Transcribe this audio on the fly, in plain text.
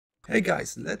Hey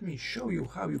guys, let me show you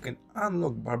how you can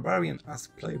unlock Barbarian as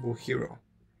playable hero.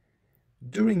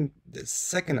 During the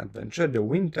second adventure, the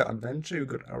winter adventure, you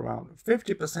got around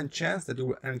 50% chance that you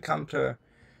will encounter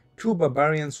two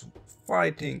barbarians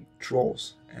fighting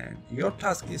trolls, and your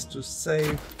task is to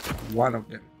save one of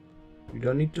them. You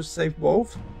don't need to save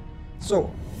both.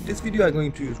 So in this video I'm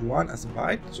going to use one as a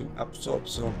bite to absorb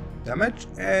some damage,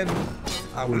 and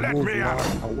I will move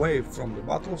one away from the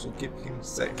battle to keep him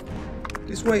safe.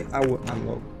 This way I will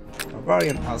unlock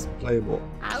Barbarian as playable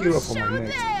hero for my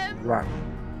next run.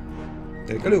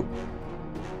 Take a look.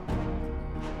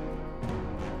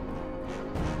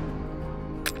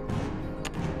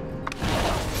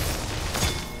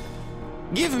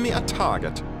 Give me a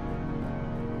target.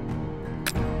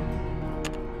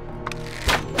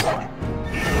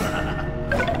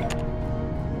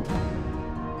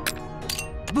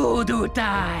 Voodoo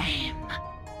time!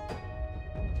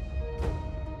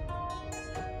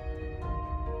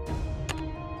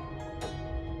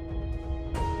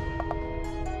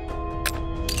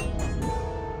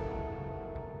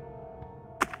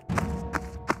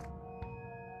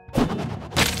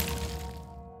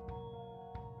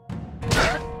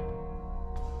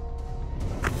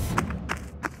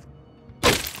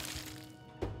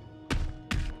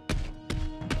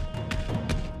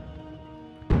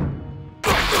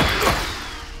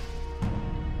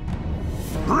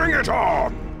 Bring it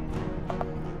on!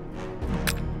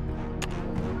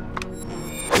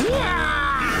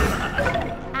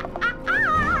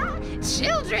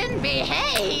 Children,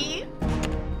 behave!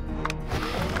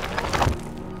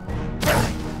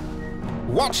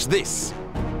 Watch this!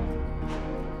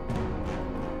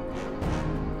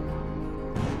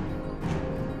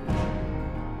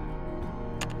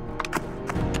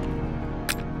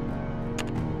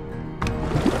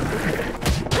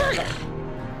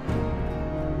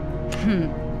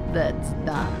 That's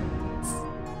dance.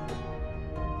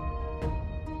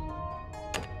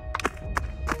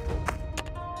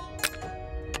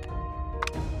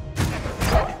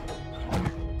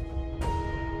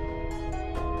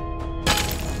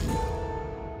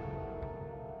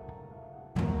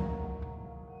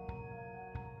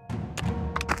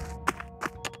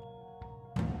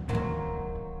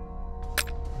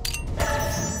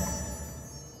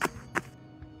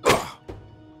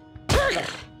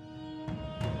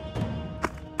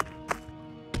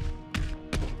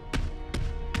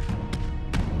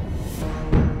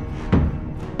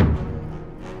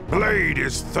 Blade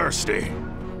is thirsty.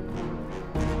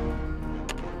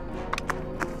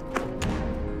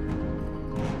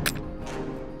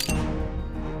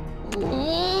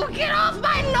 Ooh, get off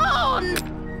my lawn!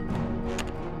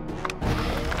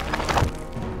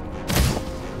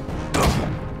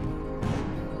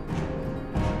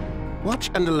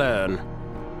 Watch and learn.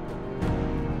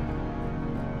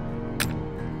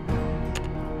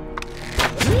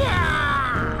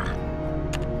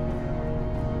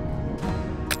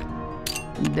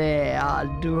 They are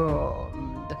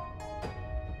doomed.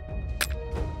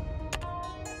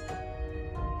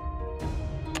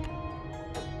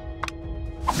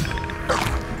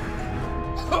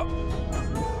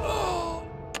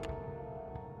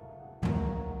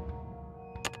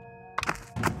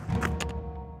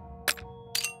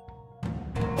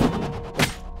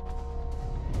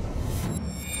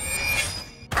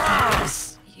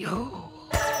 You.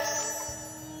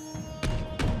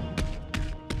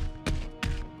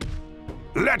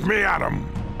 Let me at him!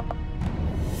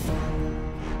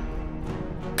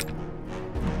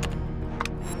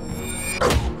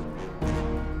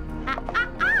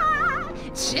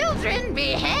 Children,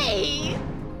 behave!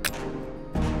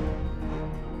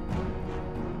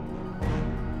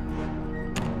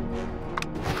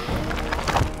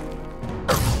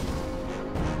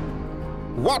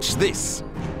 Watch this!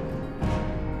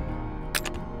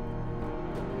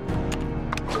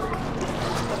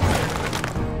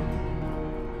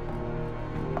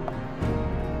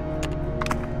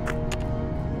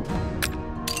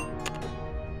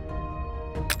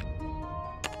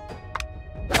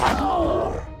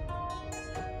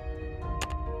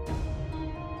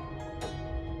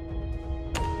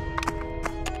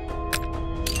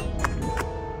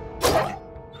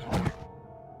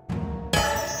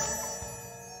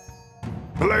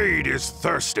 Blade is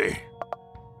thirsty.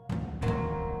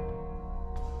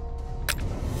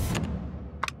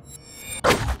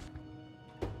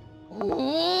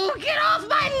 Ooh, get off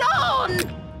my lawn!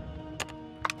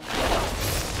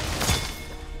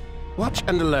 Watch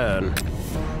and learn.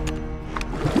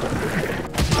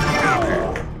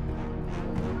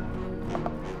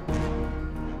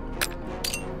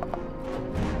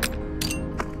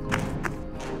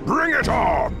 Bring it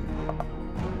on!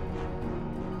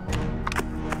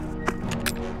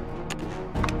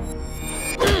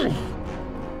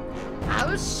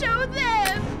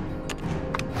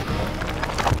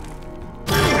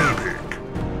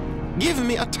 Give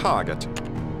me a target.